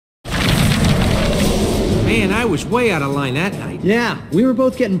Man, I was way out of line that night. Yeah, we were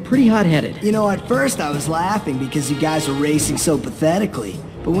both getting pretty hot-headed. You know, at first I was laughing because you guys were racing so pathetically.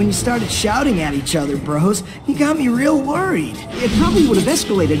 But when you started shouting at each other, bros, you got me real worried. It probably would have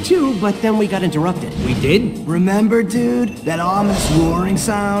escalated too, but then we got interrupted. We did? Remember, dude? That ominous roaring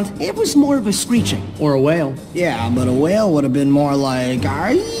sound? It was more of a screeching. Or a wail. Yeah, but a whale would have been more like,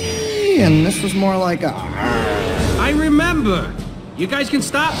 "Aye," and this was more like a... I remember. You guys can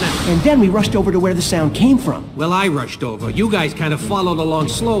stop now. And then we rushed over to where the sound came from. Well, I rushed over. You guys kind of followed along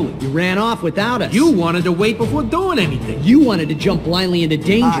slowly. You ran off without us. You wanted to wait before doing anything. You wanted to jump blindly into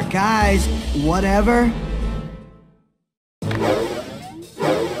danger. Guys, whatever.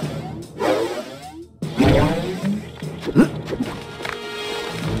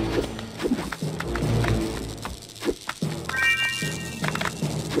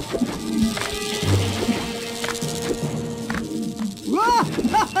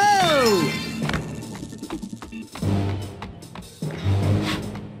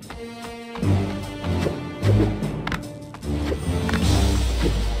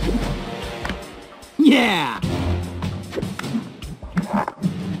 Yeah!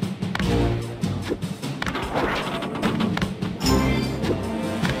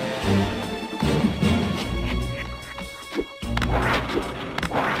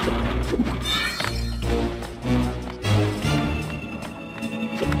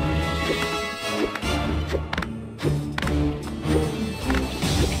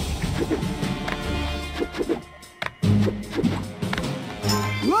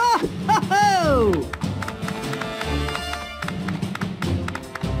 Whoa!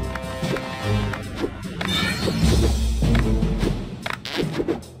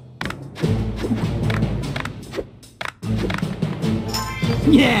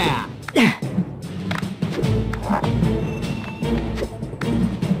 Yeah! Yeah!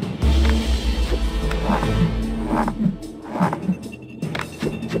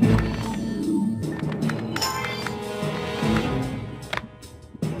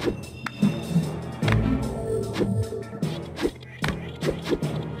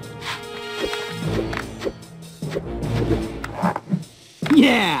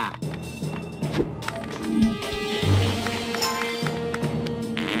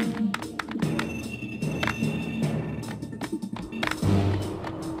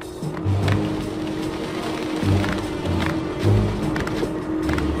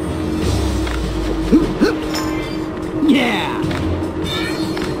 Yeah!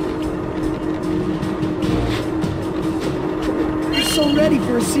 You're so ready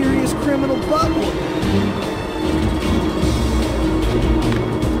for a serious criminal bubble.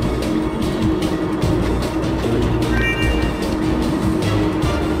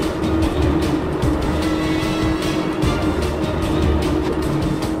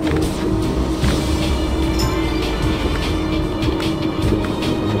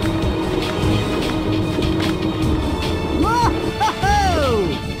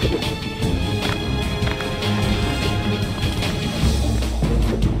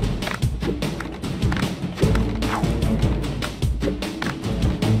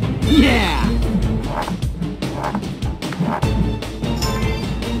 Yeah!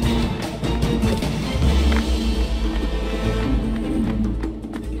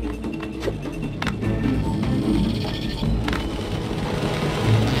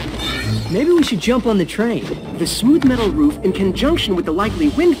 Maybe we should jump on the train. The smooth metal roof in conjunction with the likely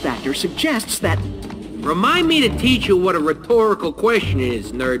wind factor suggests that... Remind me to teach you what a rhetorical question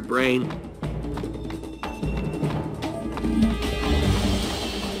is, nerd brain.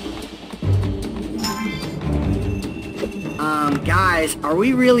 Guys, are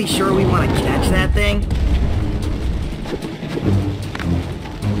we really sure we want to catch that thing?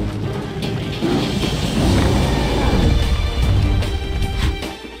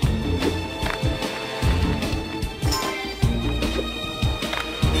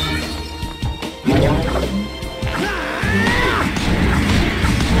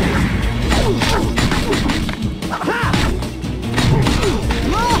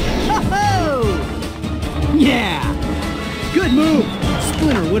 Yeah! Good move!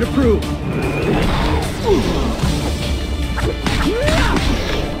 Splinter would approve.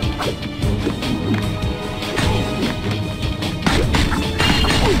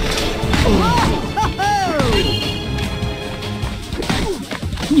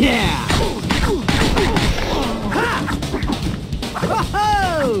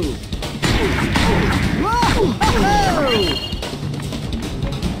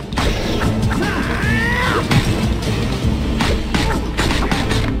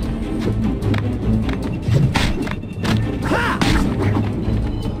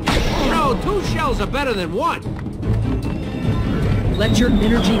 two shells are better than one. Let your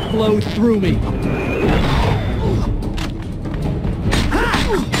energy flow through me.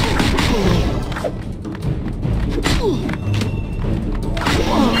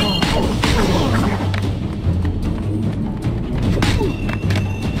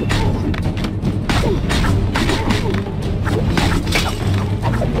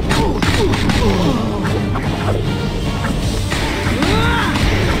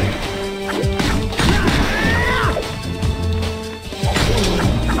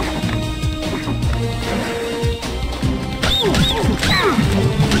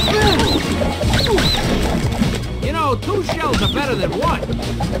 You know, two shells are better than one.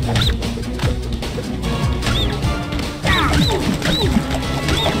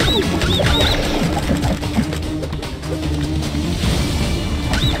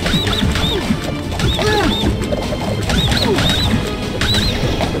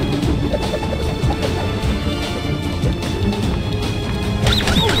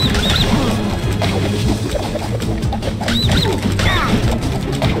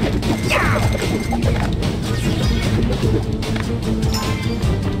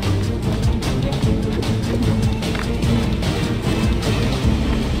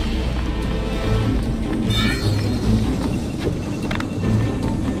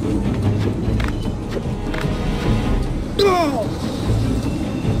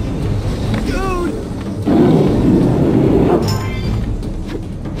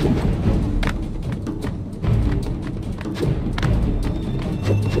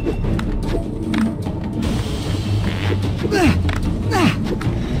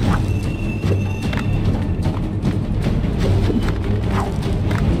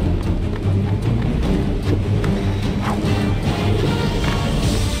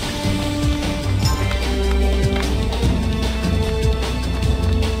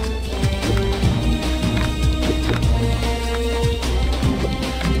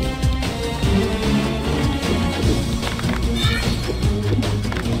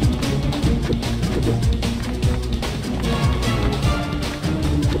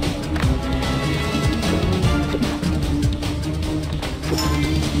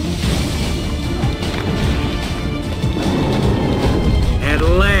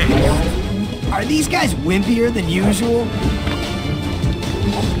 Are these guys wimpier than usual?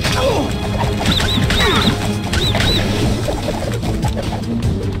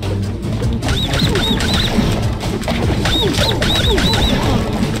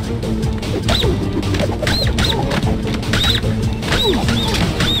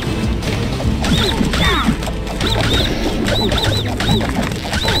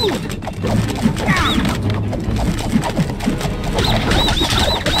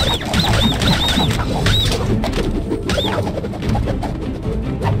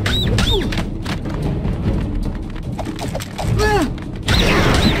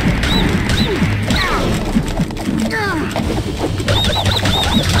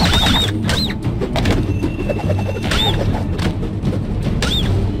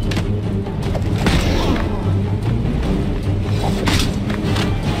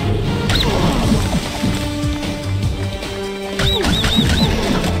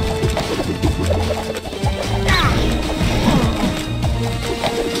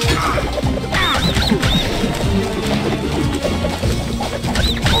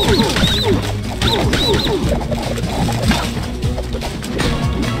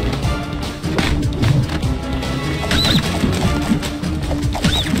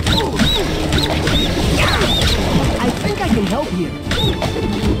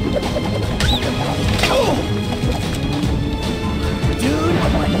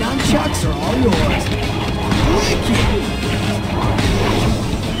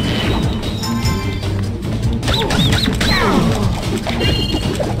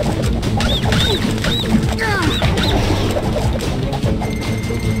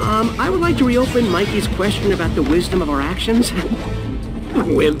 I would like to reopen Mikey's question about the wisdom of our actions.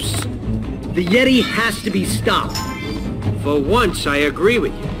 Wimps. The Yeti has to be stopped. For once, I agree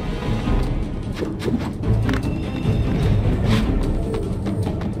with you.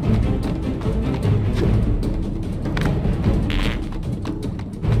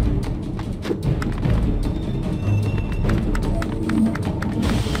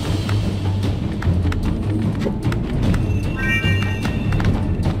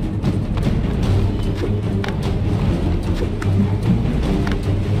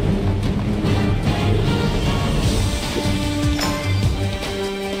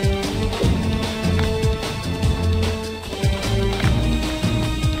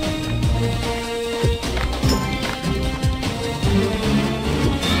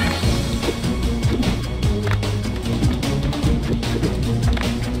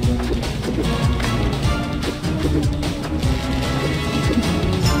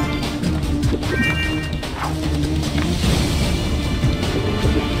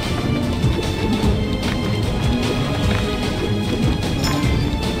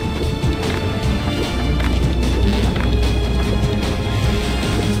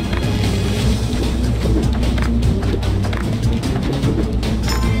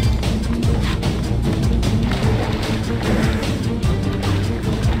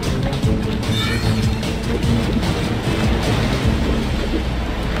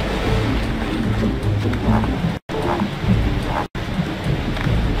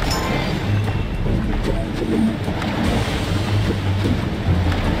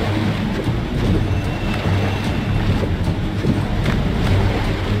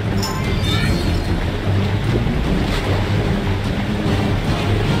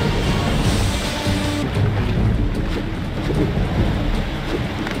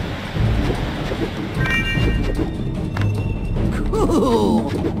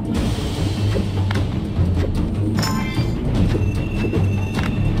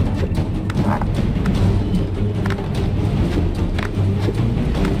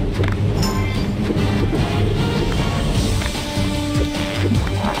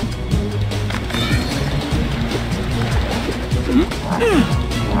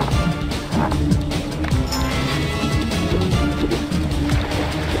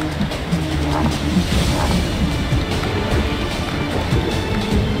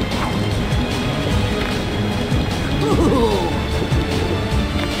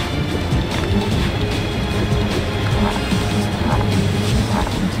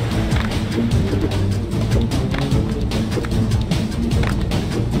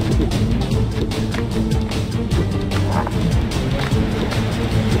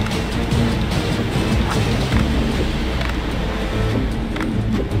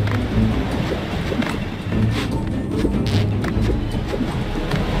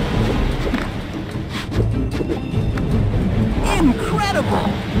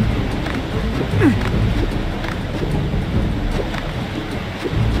 incredible!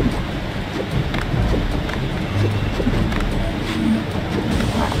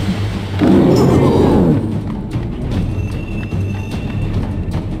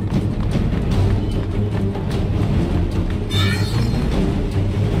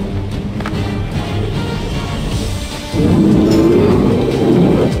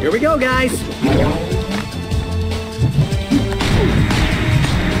 Here we go, guys.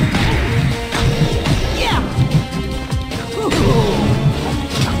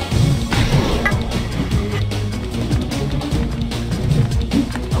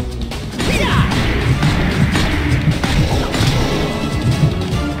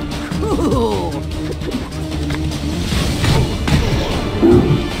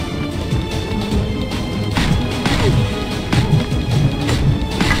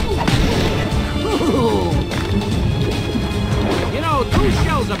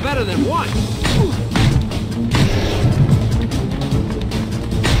 Are better than one.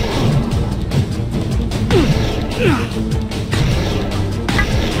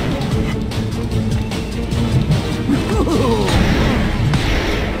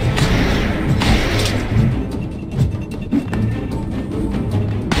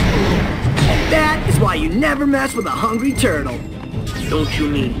 That is why you never mess with a hungry turtle. Don't you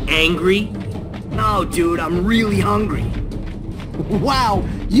mean angry? No, dude, I'm really hungry. Wow,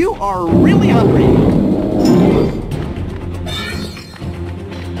 you are really hungry.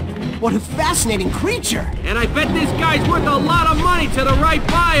 What a fascinating creature. And I bet this guy's worth a lot of money to the right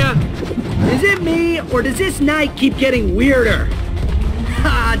buyer. Is it me, or does this night keep getting weirder?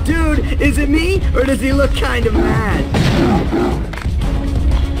 Ha, dude, is it me, or does he look kind of mad?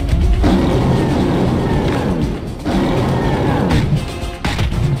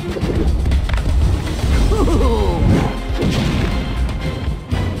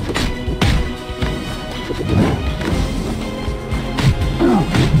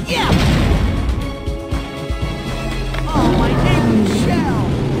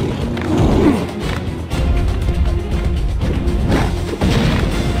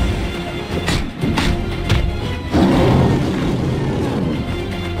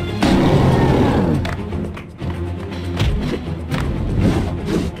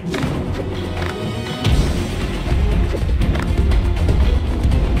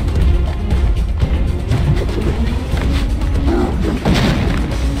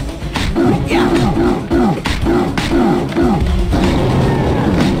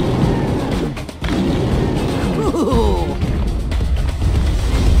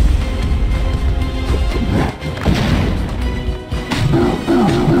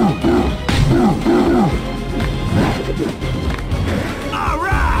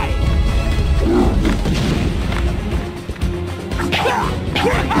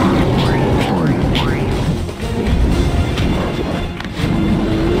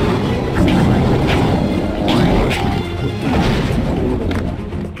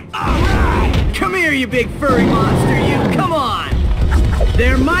 You big furry monster, you! Come on!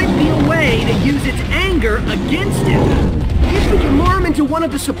 There might be a way to use its anger against him. If we can lure him into one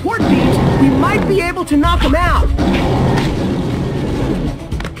of the support beams, we might be able to knock him out.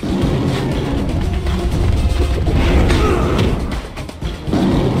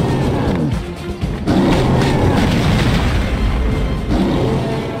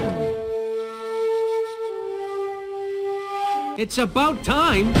 It's about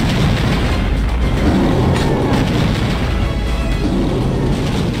time.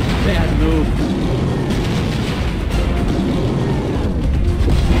 Bad move.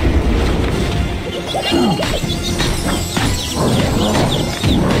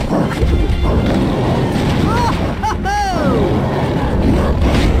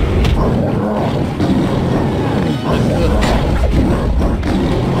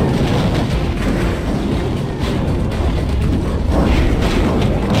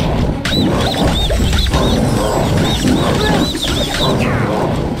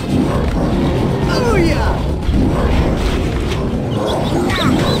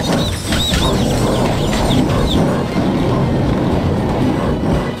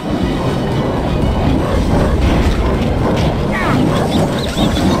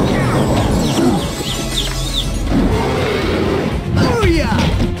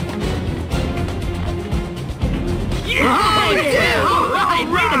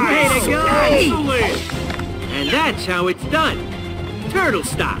 That's how it's done. Turtle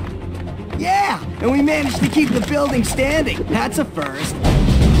stop. Yeah, and we managed to keep the building standing. That's a first.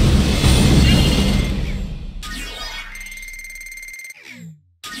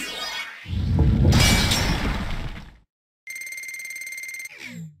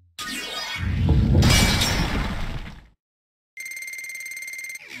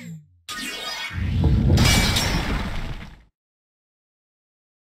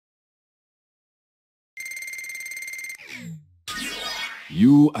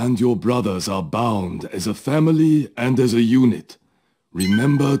 You and your brothers are bound as a family and as a unit.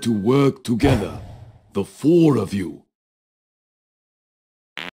 Remember to work together. The four of you.